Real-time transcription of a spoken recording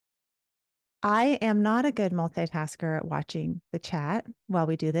I am not a good multitasker at watching the chat while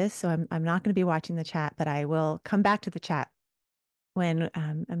we do this, so I'm not going to be watching the chat, but I will come back to the chat when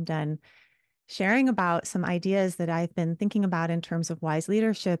I'm done sharing about some ideas that I've been thinking about in terms of wise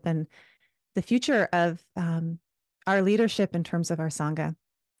leadership and the future of our leadership in terms of our Sangha.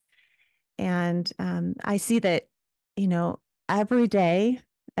 And I see that, you know, every day,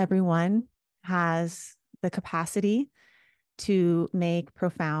 everyone has the capacity to make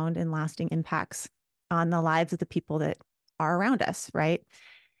profound and lasting impacts on the lives of the people that are around us, right?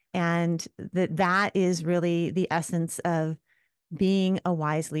 And that is really the essence of being a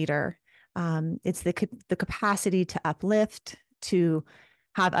wise leader. It's the capacity to uplift, to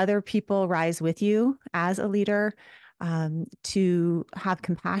have other people rise with you as a leader, to have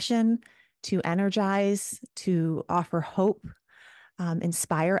compassion, to energize, to offer hope,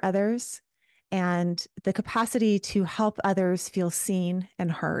 inspire others, and the capacity to help others feel seen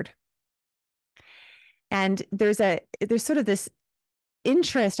and heard. And there's sort of this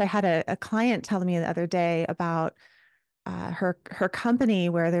interest. I had a client telling me the other day about her company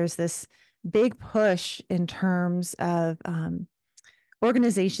where there's this big push in terms of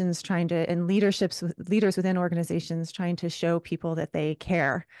organizations trying to and leaders within organizations trying to show people that they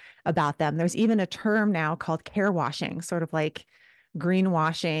care about them. There's even a term now called care washing, sort of like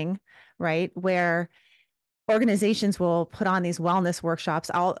greenwashing, right? Where organizations will put on these wellness workshops.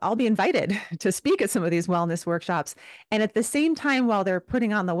 I'll be invited to speak at some of these wellness workshops. And at the same time, while they're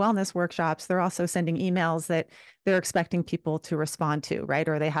putting on the wellness workshops, they're also sending emails that they're expecting people to respond to, right?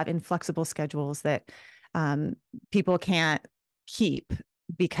 Or they have inflexible schedules that people can't keep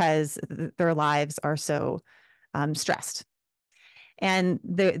because their lives are so stressed. And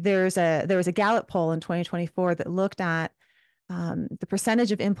there was a Gallup poll in 2024 that looked at the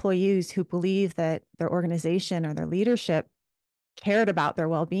percentage of employees who believe that their organization or their leadership cared about their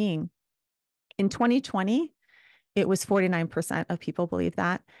well-being. In 2020, it was 49% of people believe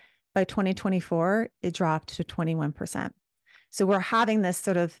that. By 2024, it dropped to 21%. So we're having this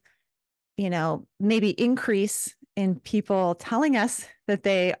sort of, maybe increase in people telling us that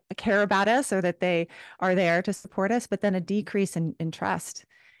they care about us or that they are there to support us, but then a decrease in trust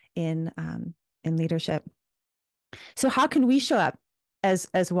in leadership. So how can we show up as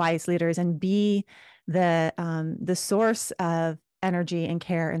wise leaders and be the source of energy and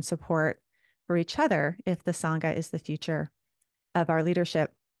care and support for each other if the Sangha is the future of our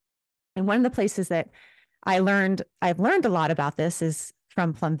leadership? And one of the places that I've learned a lot about this is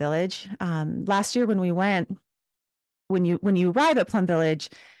from Plum Village. Last year when we went, when you arrive at Plum Village,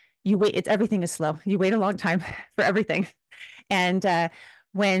 you wait. Everything is slow. You wait a long time for everything, and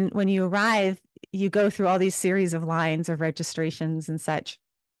when you arrive, you go through all these series of lines of registrations and such,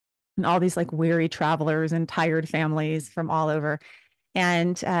 and all these like weary travelers and tired families from all over.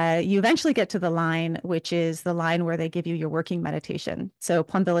 And you eventually get to the line, which is the line where they give you your working meditation. So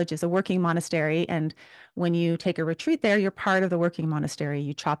Plum Village is a working monastery. And when you take a retreat there, you're part of the working monastery.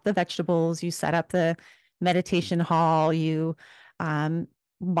 You chop the vegetables, you set up the meditation hall, you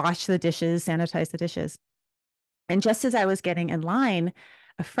wash the dishes, sanitize the dishes. And just as I was getting in line,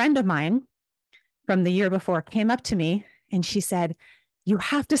 a friend of mine from the year before came up to me and she said, "You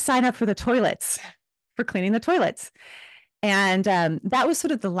have to sign up for the toilets, for cleaning the toilets." And that was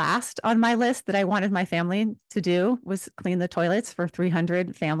sort of the last on my list that I wanted my family to do, was clean the toilets for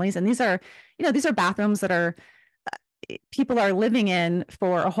 300 families. And these are bathrooms that are people are living in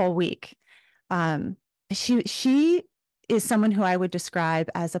for a whole week. She is someone who I would describe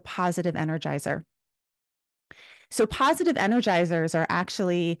as a positive energizer. So positive energizers are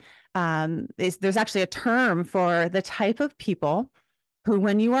actually there's actually a term for the type of people who,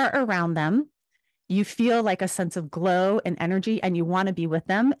 when you are around them, you feel like a sense of glow and energy and you want to be with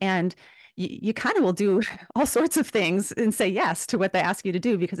them. And you kind of will do all sorts of things and say yes to what they ask you to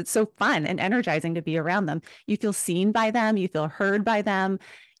do because it's so fun and energizing to be around them. You feel seen by them, you feel heard by them,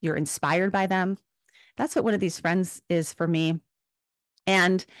 you're inspired by them. That's what one of these friends is for me.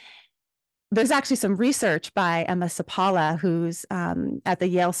 And there's actually some research by Emma Sapala, who's at the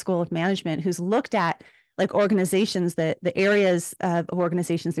Yale School of Management, who's looked at like organizations, the areas of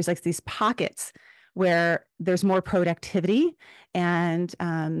organizations, there's like these pockets where there's more productivity and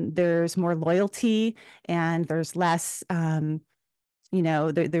there's more loyalty and there's less, there's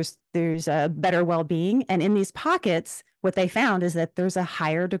a better well-being. And in these pockets, what they found is that there's a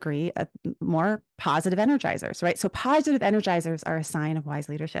higher degree of more positive energizers, right? So positive energizers are a sign of wise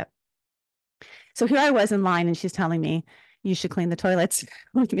leadership. So here I was in line and she's telling me, "You should clean the toilets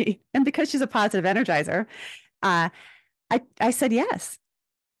with me." And because she's a positive energizer, I said yes.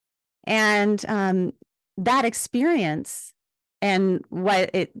 And that experience And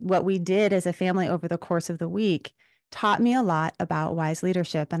what we did as a family over the course of the week taught me a lot about wise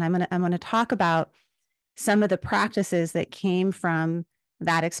leadership. And I'm gonna talk about some of the practices that came from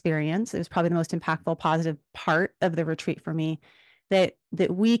that experience. It was probably the most impactful, positive part of the retreat for me that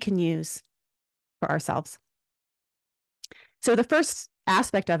we can use for ourselves. So the first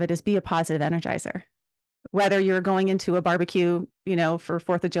aspect of it is be a positive energizer. Whether you're going into a barbecue, for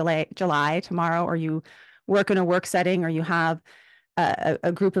 4th of July tomorrow, or you work in a work setting, or you have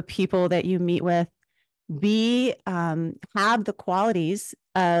a group of people that you meet with, have the qualities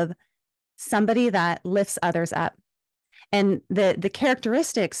of somebody that lifts others up. And the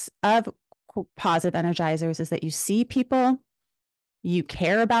characteristics of positive energizers is that you see people, you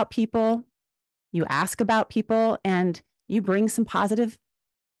care about people, you ask about people, and you bring some positive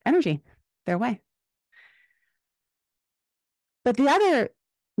energy their way. But the other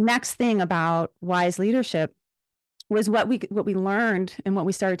next thing about wise leadership was what we learned and what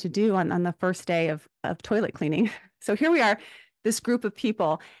we started to do on the first day of toilet cleaning. So here we are, this group of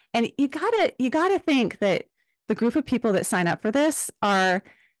people, and you gotta think that the group of people that sign up for this are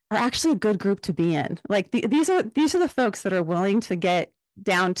actually a good group to be in. Like these are the folks that are willing to get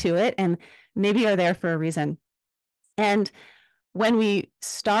down to it and maybe are there for a reason. And when we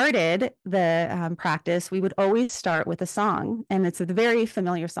started the practice, we would always start with a song, and it's a very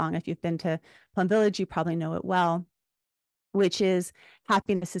familiar song. If you've been to Plum Village, you probably know it well, which is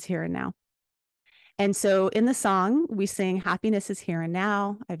 "Happiness is Here and Now." And so in the song, we sing, "Happiness is here and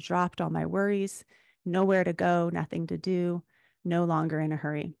now. I've dropped all my worries, nowhere to go, nothing to do, no longer in a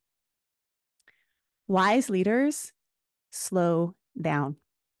hurry." Wise leaders slow down.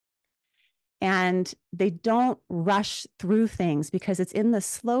 And they don't rush through things, because it's in the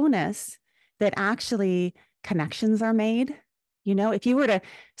slowness that actually connections are made. If you were to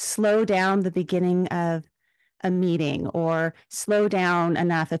slow down the beginning of a meeting, or slow down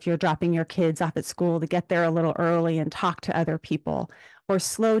enough if you're dropping your kids off at school to get there a little early and talk to other people, or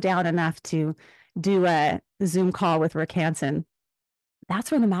slow down enough to do a Zoom call with Rick Hansen, that's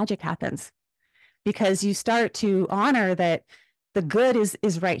where the magic happens, because you start to honor that the good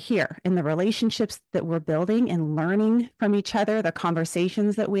is right here in the relationships that we're building and learning from each other, the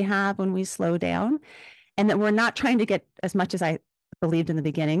conversations that we have when we slow down, and that we're not trying to get, as much as I believed in the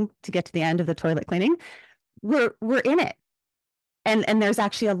beginning, to get to the end of the toilet cleaning. We're in it. And there's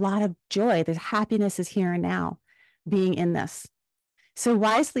actually a lot of joy. There's happiness is here and now being in this. So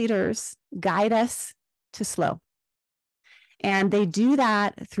wise leaders guide us to slow. And they do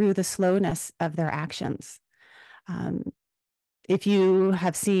that through the slowness of their actions. If you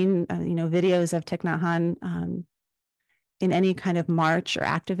have seen, videos of Thich Nhat Hanh in any kind of march or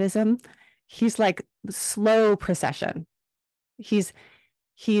activism, he's like slow procession. He's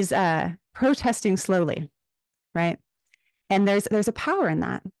protesting slowly, right? And there's a power in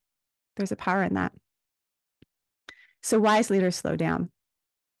that. There's a power in that. So wise leaders slow down.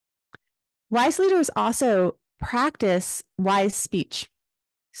 Wise leaders also practice wise speech.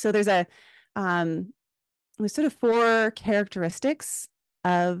 So there's sort of 4 characteristics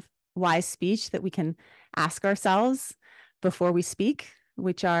of wise speech that we can ask ourselves before we speak,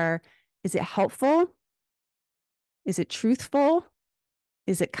 which are: is it helpful? Is it truthful?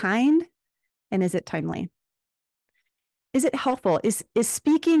 Is it kind? And is it timely? Is it helpful? Is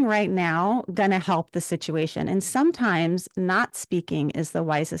speaking right now going to help the situation? And sometimes not speaking is the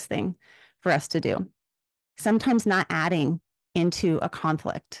wisest thing for us to do. Sometimes not adding into a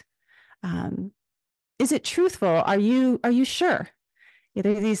conflict. Is it truthful? Are you sure?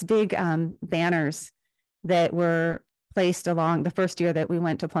 There are these big banners that were placed along the first year that we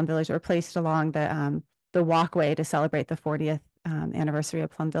went to Plum Village, were placed along the walkway to celebrate the 40th anniversary of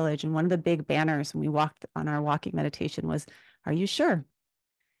Plum Village. And one of the big banners when we walked on our walking meditation was, "Are you sure?"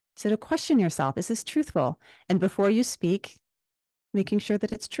 So to question yourself, is this truthful? And before you speak, making sure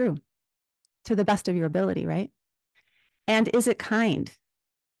that it's true to the best of your ability, right? And is it kind?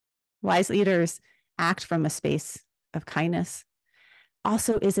 Wise leaders act from a space of kindness.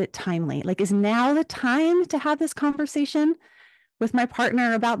 Also, is it timely? Like, is now the time to have this conversation with my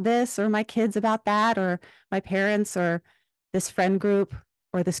partner about this, or my kids about that, or my parents, or this friend group,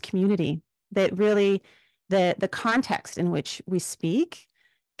 or this community? That really, the context in which we speak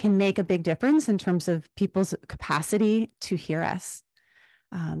can make a big difference in terms of people's capacity to hear us.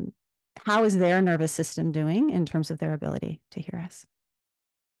 How is their nervous system doing in terms of their ability to hear us?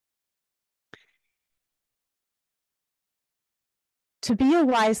 To be a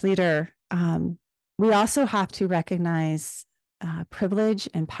wise leader, we also have to recognize privilege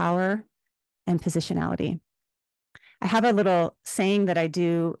and power and positionality. I have a little saying that I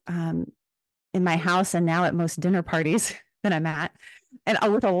do in my house and now at most dinner parties, that I'm at, and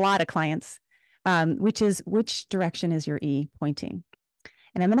with a lot of clients, which is which direction is your E pointing?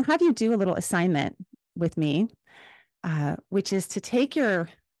 And I'm going to have you do a little assignment with me, which is to take your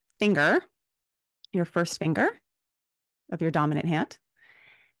finger, your first finger of your dominant hand,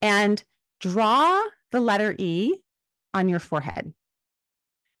 and draw the letter E on your forehead.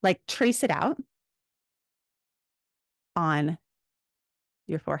 Like trace it out on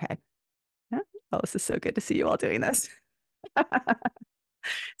your forehead. Yeah? Oh, this is so good to see you all doing this.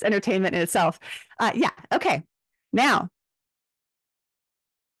 It's entertainment in itself. Yeah, okay. Now,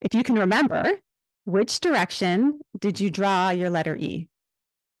 if you can remember, which direction did you draw your letter E?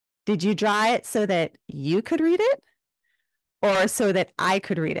 Did you draw it so that you could read it or so that I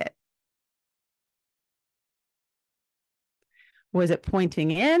could read it? Was it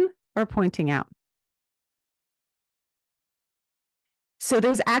pointing in or pointing out? So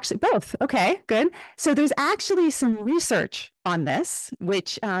there's actually both. Okay, good. So there's actually some research on this,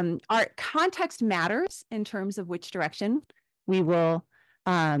 which our context matters in terms of which direction we will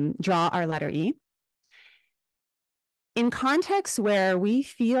draw our letter E. In contexts where we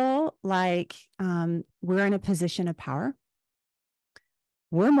feel like we're in a position of power,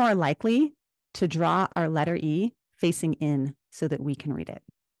 we're more likely to draw our letter E facing in so that we can read it.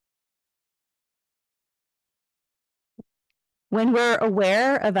 When we're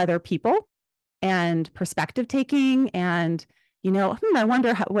aware of other people and perspective taking and, I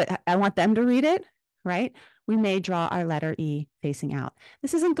wonder what I want them to read it, right? We may draw our letter E facing out.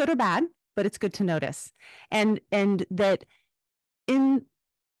 This isn't good or bad, but it's good to notice. And that when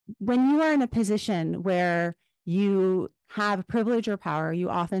you are in a position where you have privilege or power, you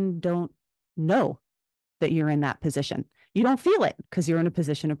often don't know that you're in that position. You don't feel it because you're in a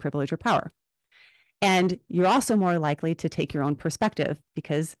position of privilege or power. And you're also more likely to take your own perspective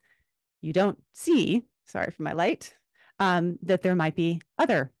because you don't see, sorry for my light, that there might be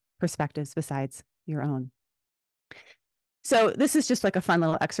other perspectives besides your own. So this is just like a fun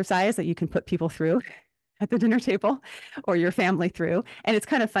little exercise that you can put people through at the dinner table or your family through. And it's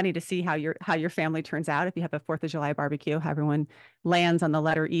kind of funny to see how your family turns out if you have a 4th of July barbecue, how everyone lands on the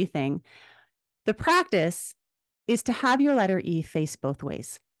letter E thing. The practice is to have your letter E face both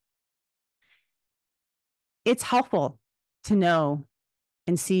ways. It's helpful to know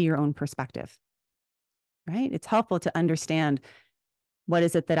and see your own perspective, right? It's helpful to understand what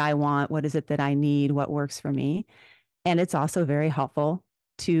is it that I want? What is it that I need? What works for me? And it's also very helpful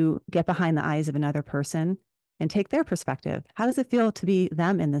to get behind the eyes of another person and take their perspective. How does it feel to be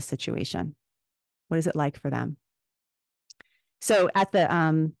them in this situation? What is it like for them? So at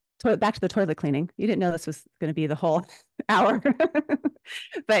the back to the toilet cleaning, you didn't know this was going to be the whole hour.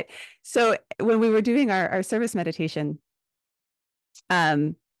 But so when we were doing our service meditation,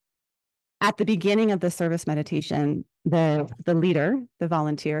 at the beginning of the service meditation, the leader, the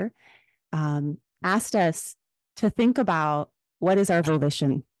volunteer, asked us to think about what is our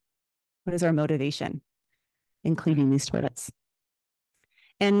volition, what is our motivation in cleaning these toilets.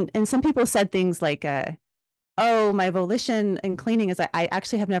 And some people said things like, oh, my volition in cleaning is I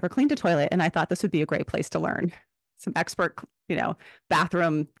actually have never cleaned a toilet, and I thought this would be a great place to learn some expert,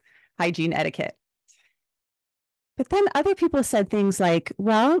 bathroom hygiene etiquette. But then other people said things like,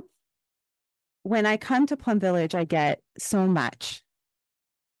 well, when I come to Plum Village, I get so much.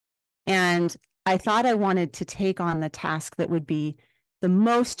 And I thought I wanted to take on the task that would be the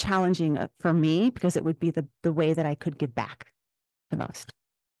most challenging for me because it would be the way that I could give back the most.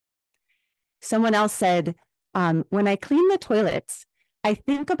 Someone else said, when I clean the toilets, I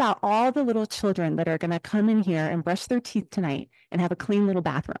think about all the little children that are going to come in here and brush their teeth tonight and have a clean little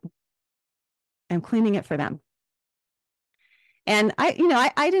bathroom. I'm cleaning it for them. And I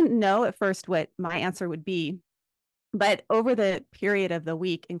didn't know at first what my answer would be, but over the period of the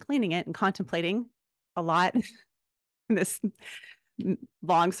week in cleaning it and contemplating a lot in this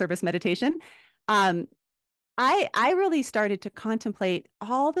long service meditation, I really started to contemplate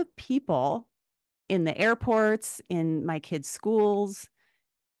all the people in the airports, in my kids' schools,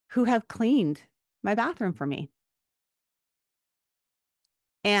 who have cleaned my bathroom for me.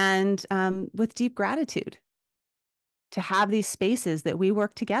 And with deep gratitude to have these spaces that we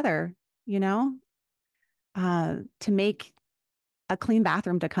work together, to make a clean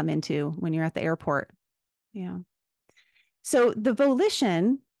bathroom to come into when you're at the airport. So the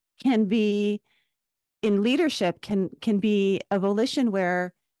volition can be in leadership can be a volition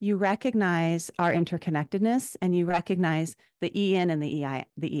where you recognize our interconnectedness and you recognize the E in and the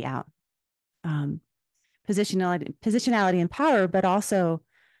E out. Positionality and power, but also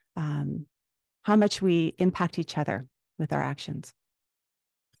how much we impact each other with our actions.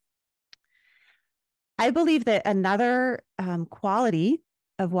 I believe that another quality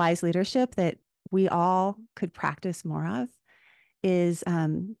of wise leadership that we all could practice more of is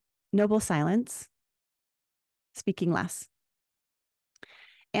noble silence, speaking less.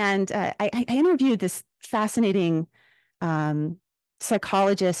 And I interviewed this fascinating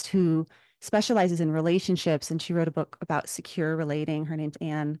psychologist who specializes in relationships, and she wrote a book about secure relating. Her name's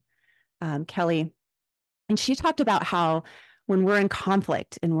Anne Kelly. And she talked about how when we're in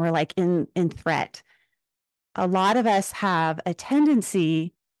conflict and we're like in threat, a lot of us have a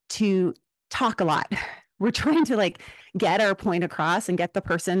tendency to talk a lot. We're trying to like get our point across and get the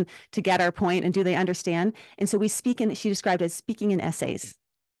person to get our point, and do they understand? And so we speak in, she described it as speaking in essays.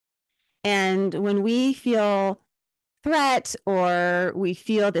 And when we feel threat or we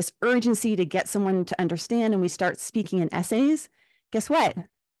feel this urgency to get someone to understand and we start speaking in essays, guess what?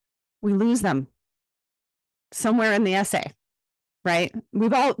 We lose them somewhere in the essay, right?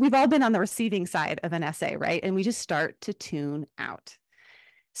 We've all been on the receiving side of an essay, right? And we just start to tune out.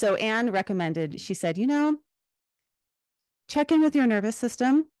 So Anne recommended, she said, check in with your nervous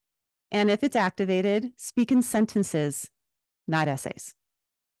system. And if it's activated, speak in sentences, not essays.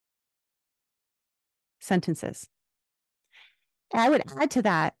 Sentences. I would add to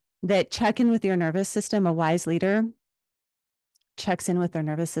that check in with your nervous system. A wise leader checks in with their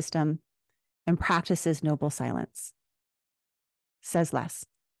nervous system and practices noble silence, says less.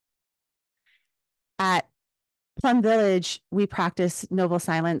 At Plum Village, we practice noble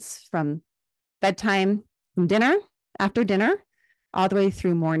silence from bedtime, from dinner, after dinner, all the way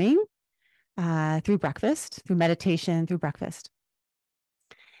through morning, through breakfast, through meditation, through breakfast.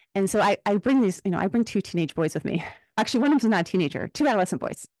 And so I bring these, I bring two teenage boys with me. Actually, one of them's not a teenager, two adolescent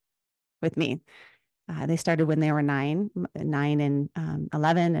boys with me. They started when they were 9 and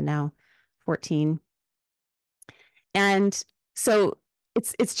 11, and now 14. And so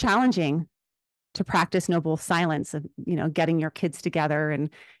it's challenging to practice noble silence of, getting your kids together and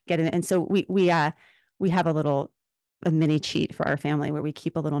getting, and so we have a mini cheat for our family where we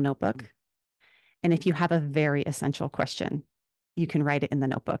keep a little notebook. And if you have a very essential question, you can write it in the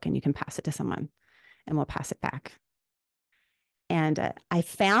notebook and you can pass it to someone and we'll pass it back. And I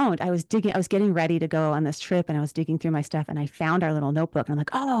was getting ready to go on this trip, and I was digging through my stuff, and I found our little notebook, and I'm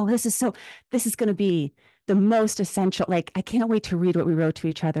like, oh, this is going to be the most essential. Like, I can't wait to read what we wrote to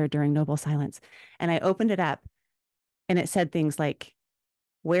each other during noble silence. And I opened it up, and it said things like,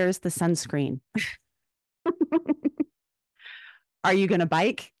 where's the sunscreen? Are you going to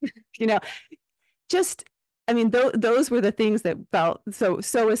bike? Just, those were the things that felt so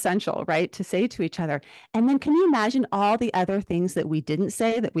essential, right, to say to each other. And then can you imagine all the other things that we didn't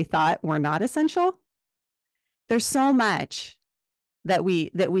say that we thought were not essential? There's so much that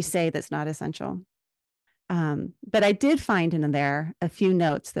we say that's not essential. But I did find in there a few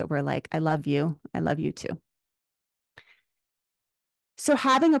notes that were like, I love you too. So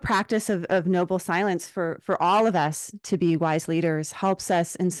having a practice of noble silence for all of us to be wise leaders helps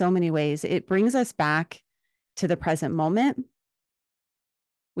us in so many ways. It brings us back to the present moment.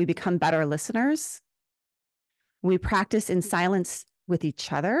 We become better listeners. We practice in silence with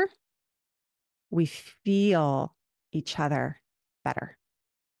each other. We feel each other better.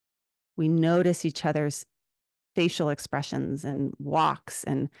 We notice each other's facial expressions and walks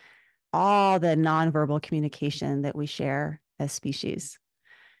and all the nonverbal communication that we share as species.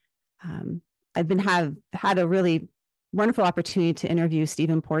 I've had a really wonderful opportunity to interview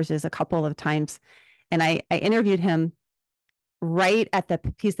Stephen Porges a couple of times. And I interviewed him right at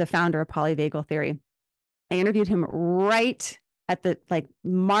he's the founder of polyvagal theory. I interviewed him right at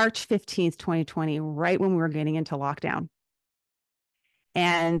March 15th, 2020, right when we were getting into lockdown.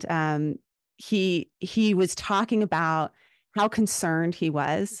 And he was talking about how concerned he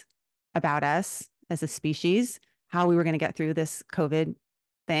was about us as a species, how we were going to get through this COVID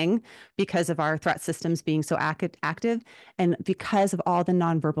thing because of our threat systems being so active, and because of all the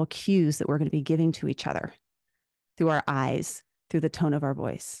nonverbal cues that we're going to be giving to each other through our eyes, through the tone of our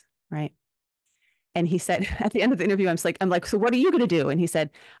voice, right? And he said at the end of the interview, I'm like, so what are you going to do? And he said,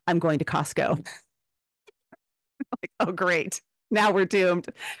 I'm going to Costco. Like, oh, great. Now we're doomed.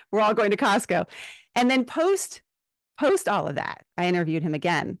 We're all going to Costco. And then post all of that, I interviewed him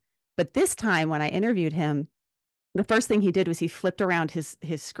again. But this time when I interviewed him, the first thing he did was he flipped around his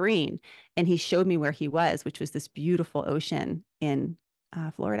screen and he showed me where he was, which was this beautiful ocean in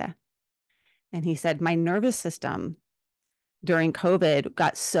Florida. And he said, my nervous system during COVID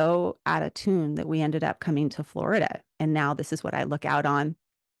got so out of tune that we ended up coming to Florida. And now this is what I look out on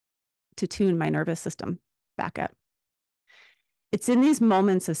to tune my nervous system back up. It's in these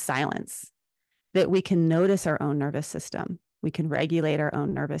moments of silence that we can notice our own nervous system. We can regulate our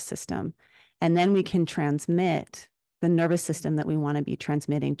own nervous system. And then we can transmit the nervous system that we want to be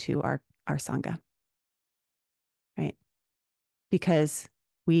transmitting to our Sangha, right? Because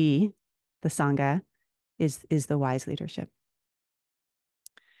we, the Sangha, is the wise leadership.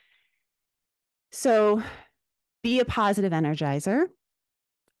 So be a positive energizer,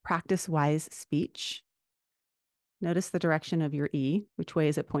 practice wise speech. Notice the direction of your E, which way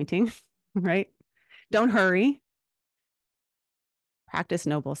is it pointing, right? Don't hurry. Practice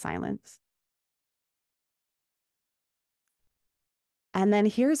noble silence. And then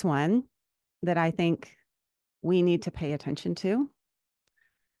here's one that I think we need to pay attention to,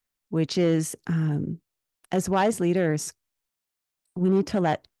 which is as wise leaders, we need to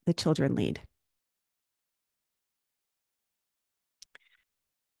let the children lead.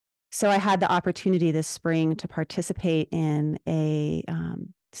 So I had the opportunity this spring to participate in a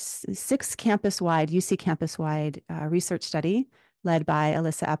 6 campus-wide, UC campus-wide research study led by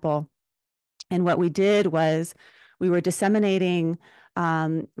Alyssa Epple. And what we did was we were disseminating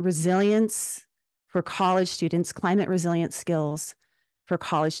resilience for college students, climate resilient skills for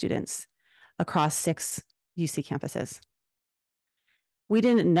college students across 6 UC campuses. We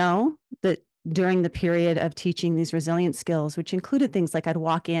didn't know that during the period of teaching these resilient skills, which included things like I'd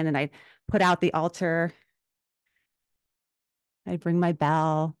walk in and I'd put out the altar, I'd bring my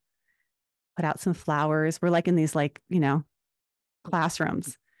bell, put out some flowers. We're like in these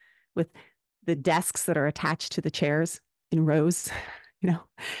classrooms with the desks that are attached to the chairs in rows.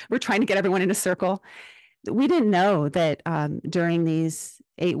 We're trying to get everyone in a circle. We didn't know that during these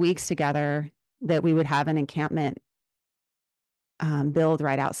 8 weeks together that we would have an encampment build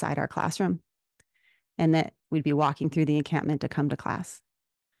right outside our classroom, and that we'd be walking through the encampment to come to class.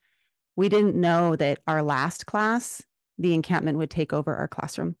 We didn't know that our last class, the encampment would take over our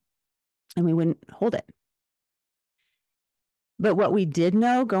classroom and we wouldn't hold it. But what we did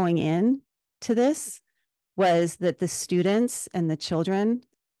know going in to this was that the students and the children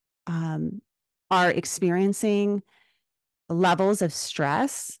are experiencing levels of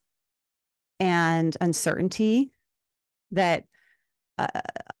stress and uncertainty that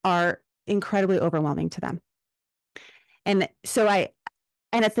are incredibly overwhelming to them. And so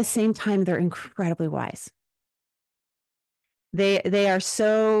and at the same time, they're incredibly wise. They are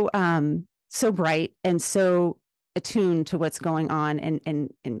so bright and so attuned to what's going on,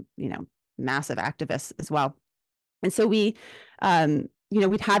 and massive activists as well. And so we'd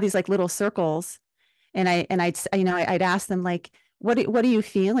have these like little circles, and I'd ask them like, what are you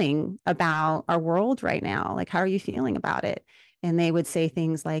feeling about our world right now? Like, how are you feeling about it? And they would say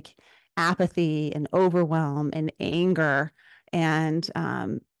things like apathy and overwhelm and anger and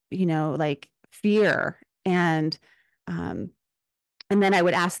like fear, and then I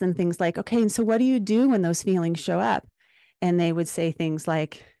would ask them things like, okay, and so what do you do when those feelings show up? And they would say things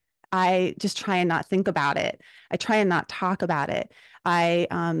like, I just try and not think about it. I try and not talk about it. I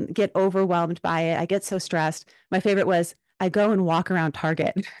get overwhelmed by it. I get so stressed. My favorite was, I go and walk around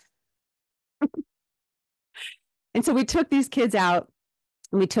Target. And so we took these kids out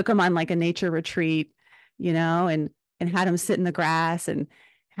and we took them on like a nature retreat, and had them sit in the grass and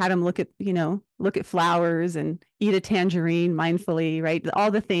had them look at flowers and eat a tangerine mindfully, right?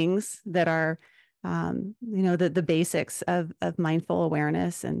 All the things that are, the basics of mindful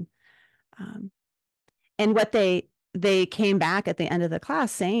awareness. And what they came back at the end of the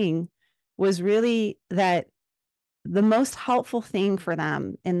class saying was really that the most helpful thing for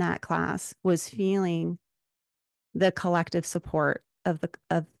them in that class was feeling the collective support of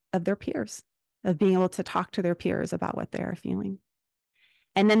their peers, of being able to talk to their peers about what they are feeling.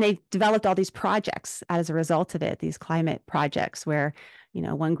 And then they developed all these projects as a result of it, these climate projects where,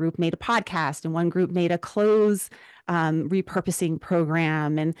 one group made a podcast and one group made a clothes repurposing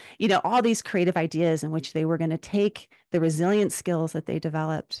program, and, all these creative ideas in which they were going to take the resilient skills that they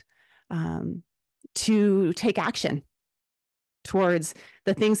developed to take action towards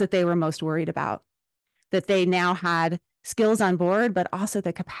the things that they were most worried about, that they now had skills on board, but also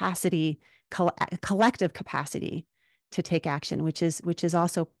the capacity, collective capacity to take action, which is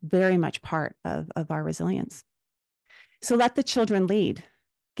also very much part of our resilience. So let the children lead.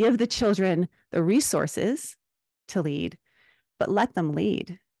 Give the children the resources to lead, but let them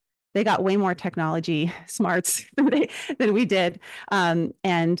lead. They got way more technology smarts than we did. And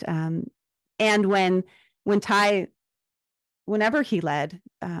when Thai, whenever he led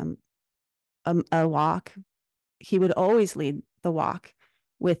a walk, he would always lead the walk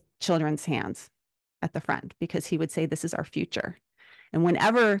with children's hands at the front, because he would say, this is our future. And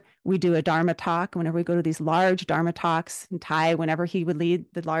whenever we do a Dharma talk, whenever we go to these large Dharma talks, in Thai, whenever he would lead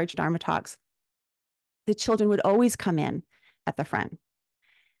the large Dharma talks, the children would always come in at the front.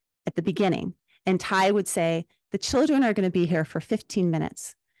 at the beginning. And Thai would say, the children are going to be here for 15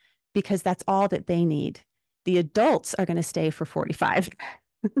 minutes because that's all that they need. The adults are going to stay for 45.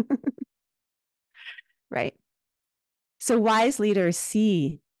 Right? So wise leaders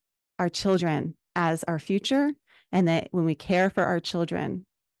see our children as our future, and that when we care for our children,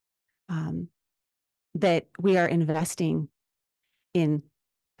 that we are investing in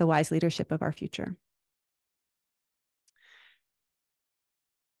the wise leadership of our future.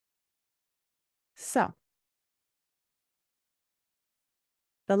 So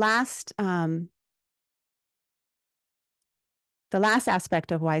the last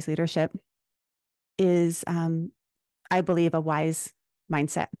aspect of wise leadership is, I believe, a wise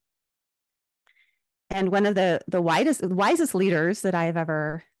mindset. And one of the wisest leaders that I've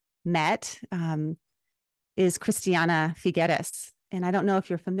ever met is Christiana Figueres. And I don't know if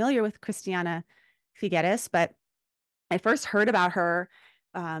you're familiar with Christiana Figueres, but I first heard about her.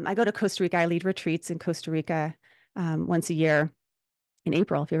 I go to Costa Rica. I lead retreats in Costa Rica once a year in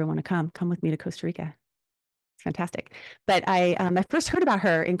April. If you ever want to come with me to Costa Rica. It's fantastic. But I first heard about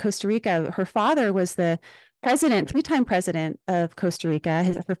her in Costa Rica. Her father was the president, three-time president of Costa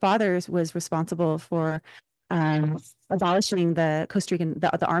Rica. Her father was responsible for abolishing the Costa Rican,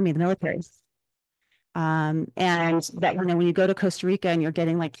 the army, the military. And that, when you go to Costa Rica and you're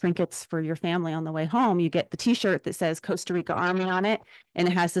getting like trinkets for your family on the way home, you get the T-shirt that says Costa Rica Army on it, and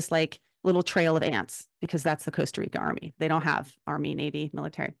it has this like little trail of ants because that's the Costa Rica Army. They don't have Army, Navy,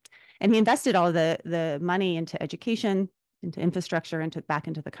 military. And he invested all the money into education, into infrastructure, back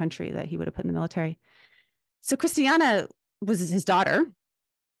into the country that he would have put in the military. So Christiana was his daughter,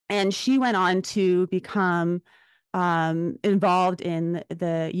 and she went on to become involved in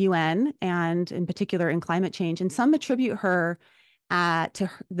the UN and in particular in climate change. And some attribute her to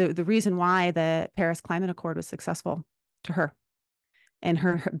the reason why the Paris Climate Accord was successful to her and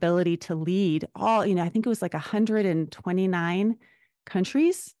her ability to lead all, I think it was like 129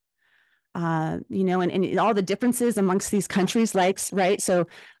 countries, and all the differences amongst these countries, right? So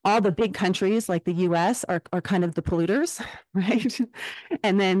all the big countries like the US are kind of the polluters, right?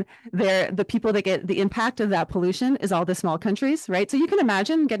 And then the people that get the impact of that pollution is all the small countries, right? So you can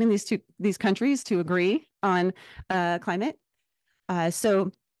imagine getting these countries to agree on climate.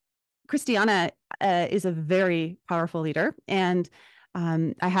 So Christiana is a very powerful leader. And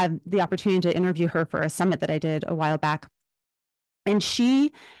I had the opportunity to interview her for a summit that I did a while back. And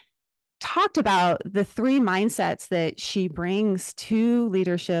she talked about the three mindsets that she brings to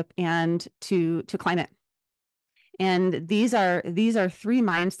leadership and to climate. And these are three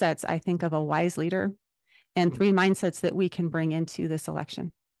mindsets, I think, of a wise leader, and three mindsets that we can bring into this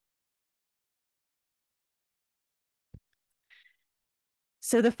election.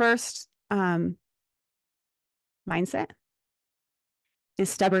 So the first mindset is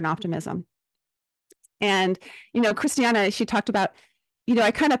stubborn optimism. And, Christiana, she talked about,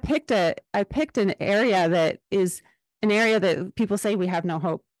 I kind of picked an area that is an area that people say we have no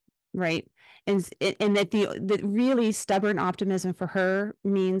hope, right? And that really stubborn optimism for her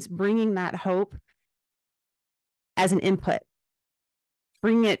means bringing that hope as an input,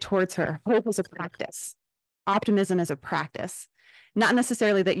 bringing it towards her. Hope is a practice. Optimism is a practice. Not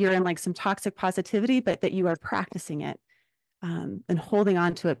necessarily that you're in like some toxic positivity, but that you are practicing it and holding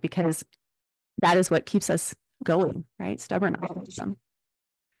on to it, because that is what keeps us going, right? Stubborn optimism.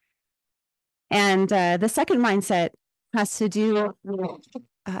 And the second mindset has to do with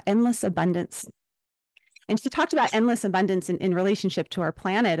endless abundance. And she talked about endless abundance in relationship to our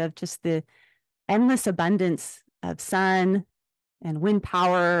planet, of just the endless abundance of sun and wind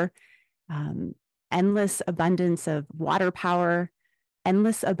power, endless abundance of water power,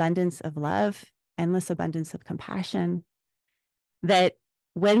 endless abundance of love, endless abundance of compassion. That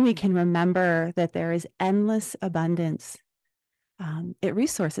when we can remember that there is endless abundance, it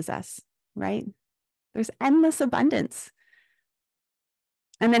resources us, right? There's endless abundance.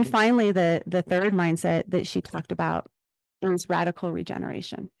 And then finally, the third mindset that she talked about is radical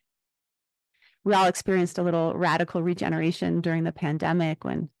regeneration. We all experienced a little radical regeneration during the pandemic,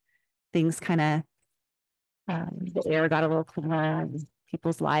 when things kind of, the air got a little cleaner,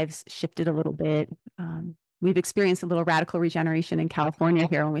 people's lives shifted a little bit. We've experienced a little radical regeneration in California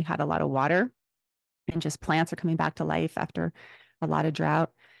here, when we had a lot of water and just plants are coming back to life after a lot of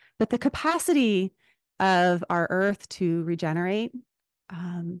drought. But the capacity of our earth to regenerate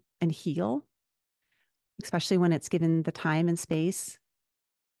and heal, especially when it's given the time and space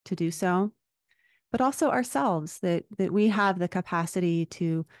to do so, but also ourselves, that we have the capacity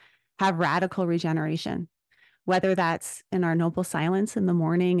to have radical regeneration, whether that's in our noble silence in the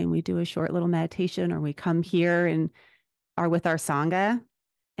morning and we do a short little meditation, or we come here and are with our Sangha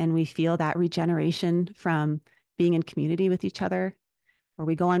and we feel that regeneration from being in community with each other, or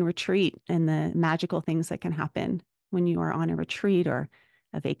we go on retreat and the magical things that can happen when you are on a retreat or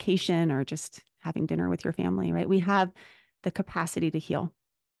a vacation or just having dinner with your family, right? We have the capacity to heal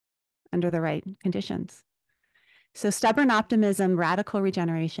under the right conditions. So stubborn optimism, radical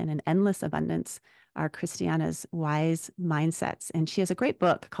regeneration, and endless abundance are Christiana's wise mindsets. And she has a great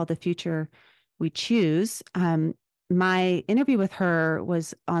book called The Future We Choose. My interview with her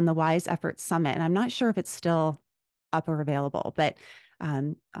was on the Wise Efforts Summit, and I'm not sure if it's still up or available, but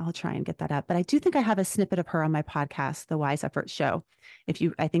I'll try and get that up. But I do think I have a snippet of her on my podcast, The Wise Efforts Show.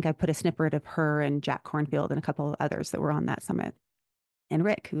 I think I put a snippet of her and Jack Cornfield and a couple of others that were on that summit, and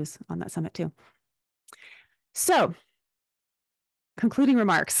Rick, who's on that summit too. So, concluding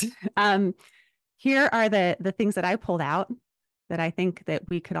remarks. Here are the things that I pulled out that I think that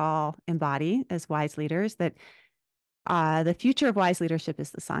we could all embody as wise leaders. That the future of wise leadership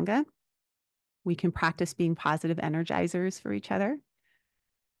is the Sangha. We can practice being positive energizers for each other,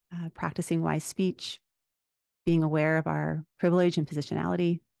 practicing wise speech, being aware of our privilege and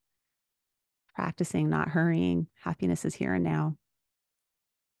positionality, practicing not hurrying. Happiness is here and now.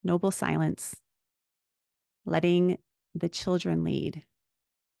 Noble silence, letting the children lead,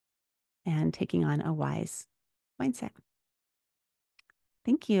 and taking on a wise mindset.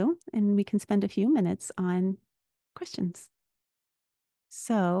 Thank you. And we can spend a few minutes on questions.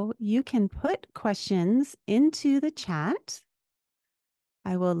 So you can put questions into the chat.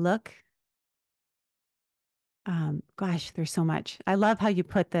 I will look. Gosh, there's so much. I love how you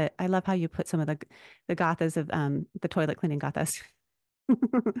put some of the gathas of the toilet cleaning gathas.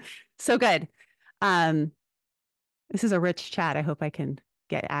 So good. This is a rich chat. I hope I can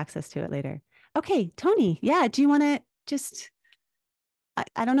get access to it later. Okay, Tony. Yeah, do you want to just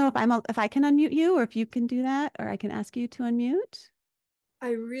I don't know if I can unmute you or if you can do that, or I can ask you to unmute. I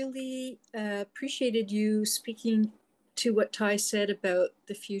really appreciated you speaking to what Ty said about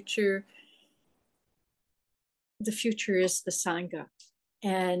the future. The future is the Sangha.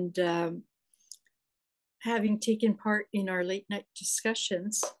 And having taken part in our late night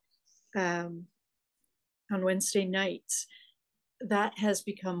discussions on Wednesday nights, that has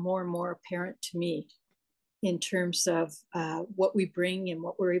become more and more apparent to me in terms of what we bring and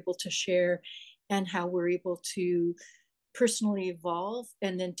what we're able to share and how we're able to personally evolve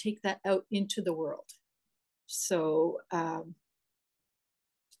and then take that out into the world. So I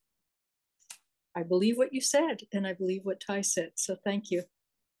believe what you said, and I believe what Ty said. So thank you.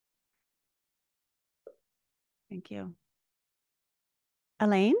 Thank you.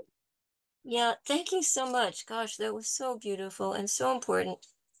 Elaine? Yeah, thank you so much. Gosh, that was so beautiful and so important.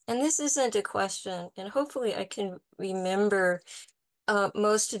 And this isn't a question, and hopefully I can remember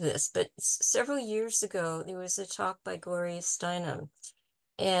most of this, but several years ago, there was a talk by Gloria Steinem.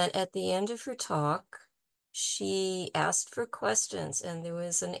 And at the end of her talk, she asked for questions, and there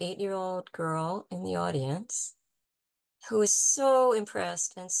was an 8-year-old girl in the audience who was so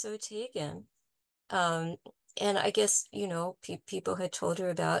impressed and so taken. And I guess, you know, people had told her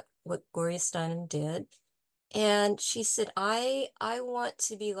about what Gloria Steinem did. And she said, I want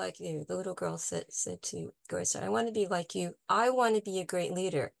to be like you. The little girl said to Gloria Steinem, I want to be like you. I want to be a great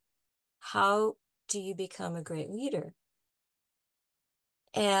leader. How do you become a great leader?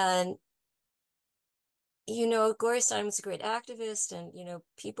 And, you know, Gloria Steinem was a great activist and, you know,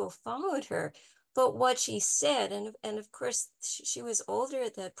 people followed her. But what she said, and of course, she was older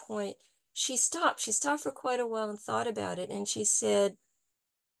at that point, she stopped for quite a while and thought about it. And she said,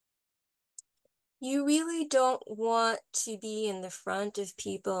 you really don't want to be in the front of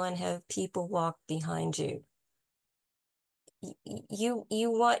people and have people walk behind you. You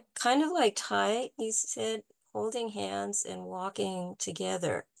want, kind of like Ty, you said, holding hands and walking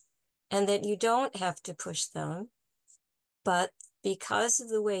together, and that you don't have to push them, but because of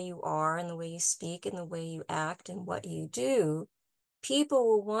the way you are and the way you speak and the way you act and what you do, people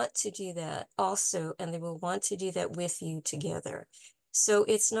will want to do that also, and they will want to do that with you together. So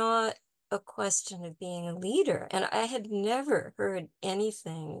it's not a question of being a leader. And I had never heard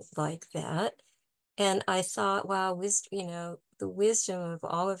anything like that. And I thought, wow, you know, the wisdom of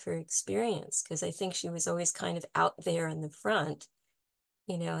all of her experience, because I think she was always kind of out there in the front,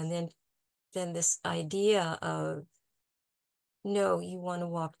 you know, and then this idea of, no, you want to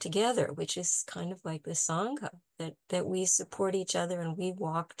walk together, which is kind of like the Sangha, that we support each other and we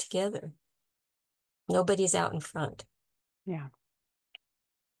walk together. Nobody's out in front. Yeah.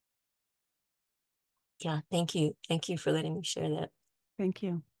 Yeah, thank you. Thank you for letting me share that. Thank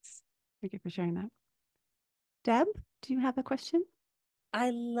you. Thank you for sharing that. Deb, do you have a question?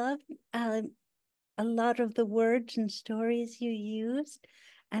 I love a lot of the words and stories you used.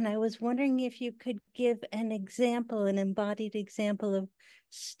 And I was wondering if you could give an example, an embodied example of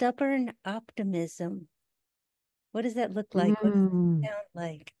stubborn optimism. What does that look like? What does it sound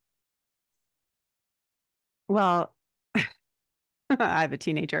like? Well, I have a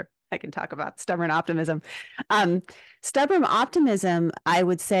teenager. I can talk about stubborn optimism. Stubborn optimism, I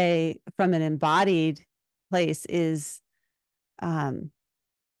would say, from an embodied place is,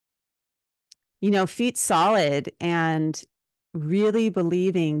 feet solid and really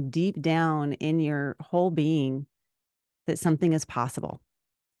believing deep down in your whole being that something is possible,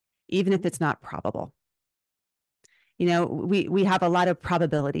 even if it's not probable. We have a lot of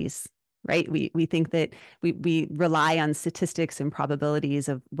probabilities, right? We think that we rely on statistics and probabilities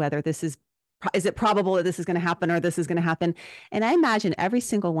of whether this is it probable that this is going to happen or this is going to happen. And I imagine every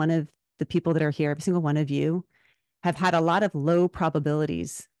single one of the people that are here, every single one of you have had a lot of low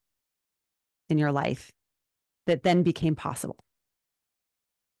probabilities in your life that then became possible.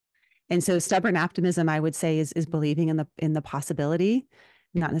 And so stubborn optimism, I would say, is believing in the possibility,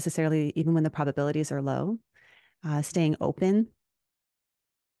 not necessarily even when the probabilities are low, staying open,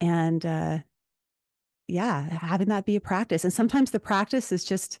 and having that be a practice. And sometimes the practice is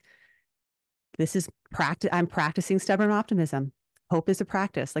just, this is practice. I'm practicing stubborn optimism. Hope is a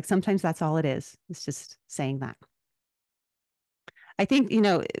practice. Like sometimes that's all it is. It's just saying that. I think,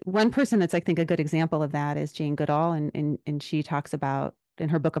 one person that's, I think, a good example of that is Jane Goodall. And she talks about, in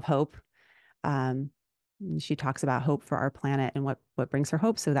her book of hope, she talks about hope for our planet and what brings her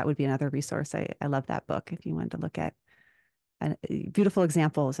hope. So that would be another resource. I love that book if you wanted to look at beautiful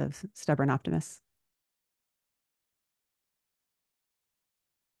examples of stubborn optimists.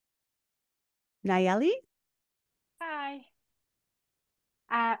 Nayeli? Hi.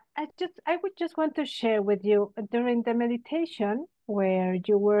 I would just want to share with you during the meditation where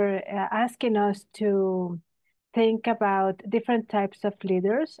you were asking us to think about different types of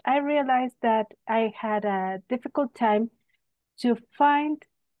leaders. I realized that I had a difficult time to find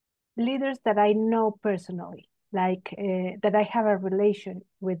leaders that I know personally, like that I have a relation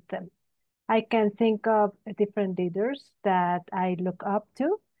with them. I can think of different leaders that I look up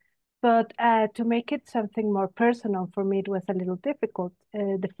to, but to make it something more personal for me, it was a little difficult.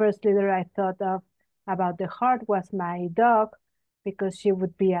 The first leader I thought of about the heart was my dog, because she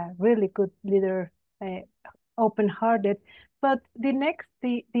would be a really good leader, open-hearted. But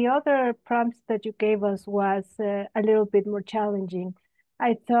the other prompts that you gave us was a little bit more challenging.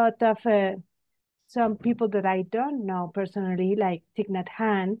 I thought of some people that I don't know personally, like Thich Nhat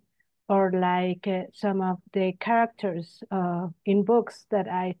Hanh, or like some of the characters in books that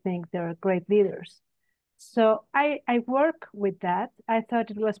I think they're great leaders. So I work with that. I thought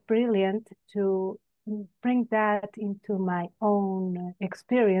it was brilliant to bring that into my own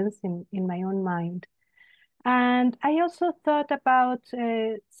experience in my own mind. And I also thought about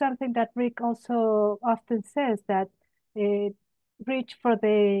something that Rick also often says, that uh, reach for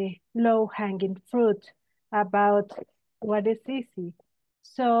the low-hanging fruit, about what is easy.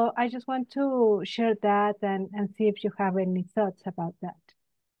 So I just want to share that and see if you have any thoughts about that.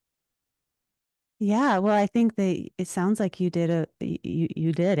 Yeah, well, I think that it sounds like you did it.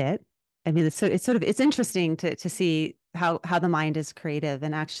 I mean, it's interesting to see how the mind is creative.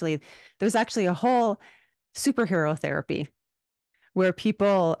 And actually, there's actually a whole superhero therapy where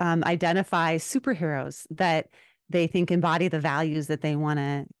people identify superheroes that they think embody the values that they want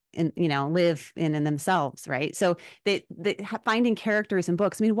to live in themselves, right? So finding characters in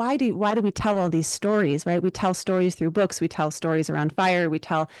books. I mean, why do we tell all these stories, right? We tell stories through books. We tell stories around fire. We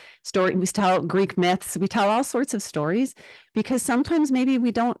tell Greek myths. We tell all sorts of stories because sometimes maybe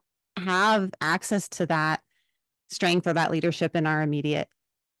we don't have access to that strength or that leadership in our immediate,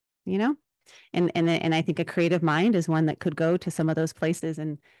 and I think a creative mind is one that could go to some of those places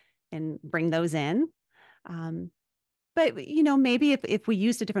and bring those in. But maybe if we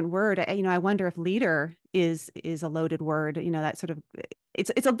used a different word, I wonder if leader is a loaded word. That sort of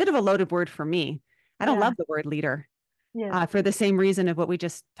it's a bit of a loaded word for me. I don't love the word leader. Yeah. For the same reason of what we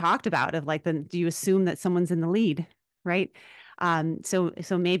just talked about, of like, do you assume that someone's in the lead, right? So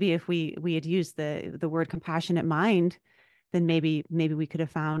maybe if we had used the word compassionate mind, then maybe we could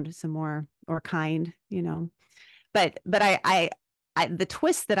have found some more, or kind, But I the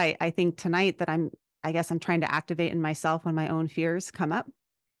twist that I think tonight that I guess I'm trying to activate in myself when my own fears come up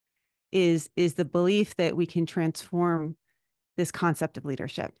is the belief that we can transform this concept of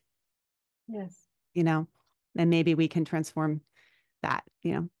leadership. Yes. And maybe we can transform that,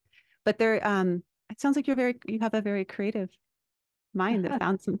 But it sounds like you have a very creative mind that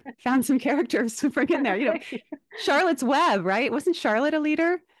found some characters to bring in there. Charlotte's Web, right? Wasn't Charlotte a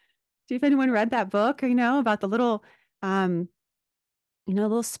leader? Do you have anyone read that book? About the little you know, a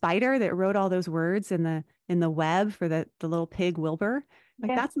little spider that wrote all those words in the web for the little pig Wilbur. Like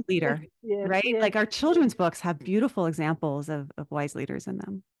Yes, that's a leader, yes, right? yes, Like our children's books have beautiful examples of wise leaders in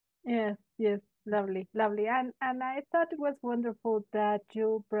them. yes, yes. Lovely, lovely. And I thought it was wonderful that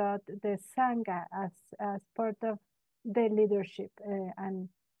you brought the Sangha as part of the leadership. And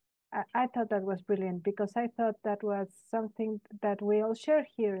I thought that was brilliant because I thought that was something that we all share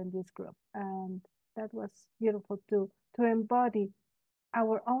here in this group. And that was beautiful to embody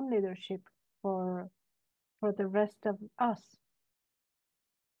our own leadership for the rest of us.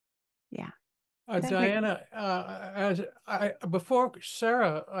 Yeah. Diana, before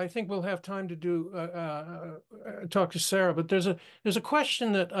Sarah, I think we'll have time to do talk to Sarah. But there's a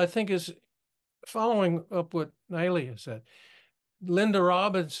question that I think is following up what Naelia said. Linda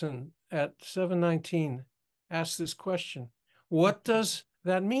Robinson at 719 asked this question: what does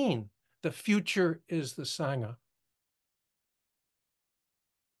that mean? The future is the Sangha.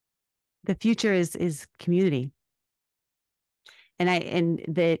 The future is community. And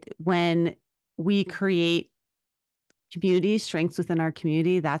that when we create community, strengths within our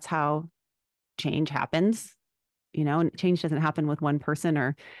community, that's how change happens. You know, and change doesn't happen with one person.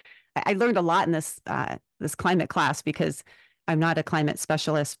 Or I learned a lot in this climate class because I'm not a climate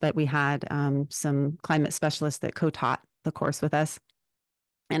specialist, but we had some climate specialists that co-taught the course with us.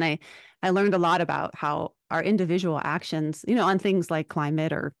 And I learned a lot about how our individual actions, you know, on things like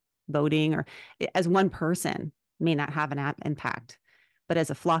climate or voting or as one person may not have an impact, but as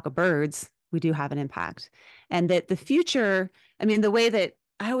a flock of birds, we do have an impact. And that the future, I mean, the way that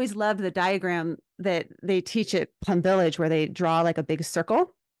I always loved the diagram that they teach at Plum Village, where they draw like a big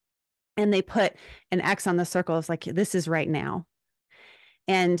circle and they put an X on the circle. It's like, this is right now.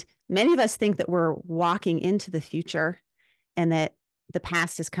 And many of us think that we're walking into the future and that the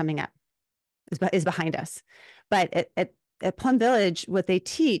past is coming up, is behind us. But at Plum Village, what they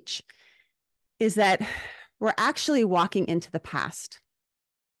teach is that we're actually walking into the past.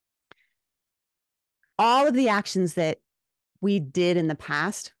 All of the actions that we did in the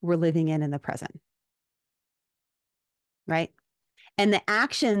past, we're living in the present, right? And the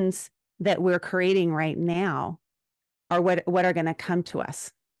actions that we're creating right now are what are going to come to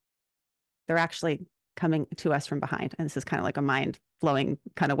us. They're actually coming to us from behind. And this is kind of like a mind-blowing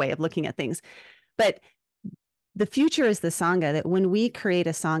kind of way of looking at things. But the future is the Sangha, that when we create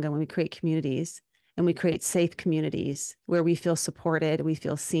a Sangha, when we create communities and we create safe communities where we feel supported, we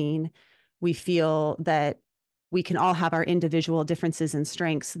feel seen, we feel that we can all have our individual differences and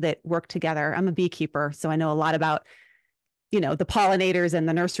strengths that work together. I'm a beekeeper, so I know a lot about, you know, the pollinators and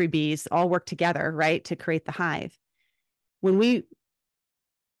the nursery bees all work together, right, to create the hive. When we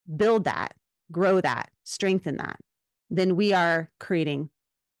build that, grow that, strengthen that, then we are creating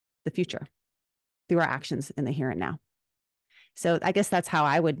the future through our actions in the here and now. So I guess that's how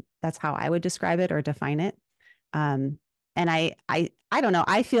I would describe it or define it. And I don't know.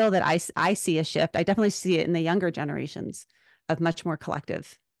 I feel that I see a shift. I definitely see it in the younger generations of much more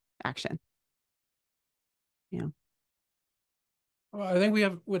collective action. You know. Well, I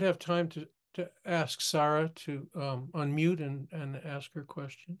think would have time to ask Sarah to unmute and ask her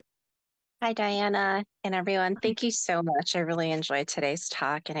question. Hi, Diana and everyone. Thank you so much. I really enjoyed today's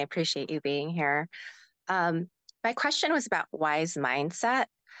talk and I appreciate you being here. My question was about wise mindset.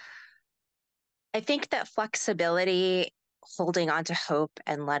 I think that flexibility, holding on to hope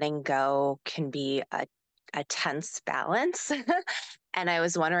and letting go can be a tense balance. And I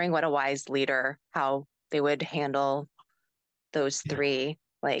was wondering what a wise leader, how they would handle those three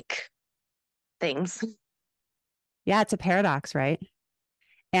things. Yeah, it's a paradox, right?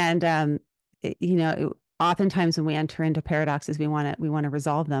 And you know, oftentimes when we enter into paradoxes, we want to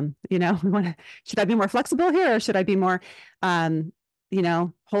resolve them. You know, should I be more flexible here, or should I be more, you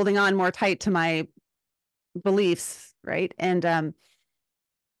know, holding on more tight to my beliefs, right? And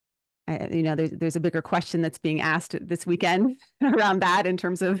you know, there's a bigger question that's being asked this weekend around that in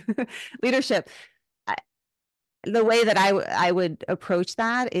terms of leadership. The way that I would approach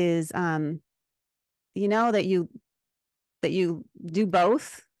that is, you know, that you do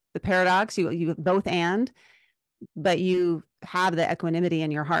both. The paradox, you both but you have the equanimity in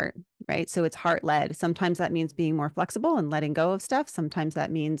your heart, right? So it's heart led. Sometimes that means being more flexible and letting go of stuff. Sometimes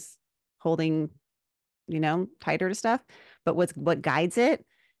that means holding, you know, tighter to stuff. But what guides it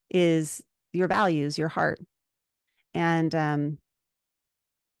is your values, your heart. And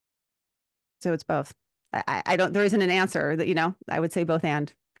so it's both. I don't, there isn't an answer that, you know, I would say both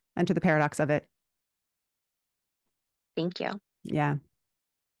and enter the paradox of it. Thank you. Yeah.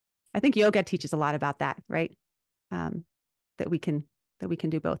 I think yoga teaches a lot about that, right? That we can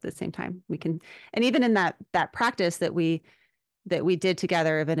do both at the same time. We can, and even in that practice that we that we did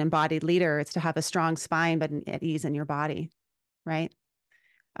together of an embodied leader. It's to have a strong spine, but at ease in your body, right?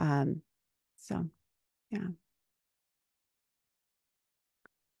 So, yeah.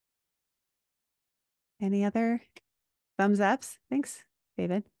 Any other thumbs ups? Thanks,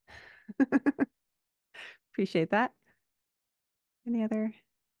 David. Appreciate that. Any other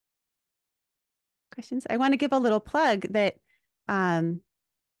questions? I want to give a little plug that I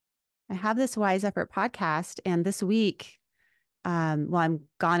have this Wise Effort podcast, and this week, well, I'm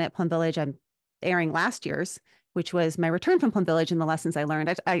gone at Plum Village. I'm airing last year's, which was my return from Plum Village and the lessons I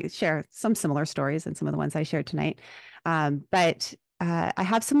learned. I share some similar stories and some of the ones I shared tonight. But I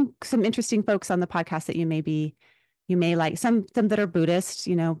have some interesting folks on the podcast that you may like, some that are Buddhist,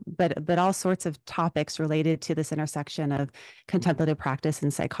 but all sorts of topics related to this intersection of contemplative practice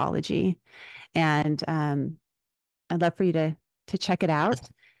and psychology. And I'd love for you to check it out.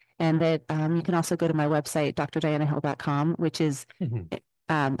 And that you can also go to my website, drdianahill.com, which is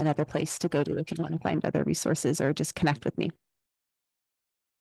another place to go to if you want to find other resources or just connect with me.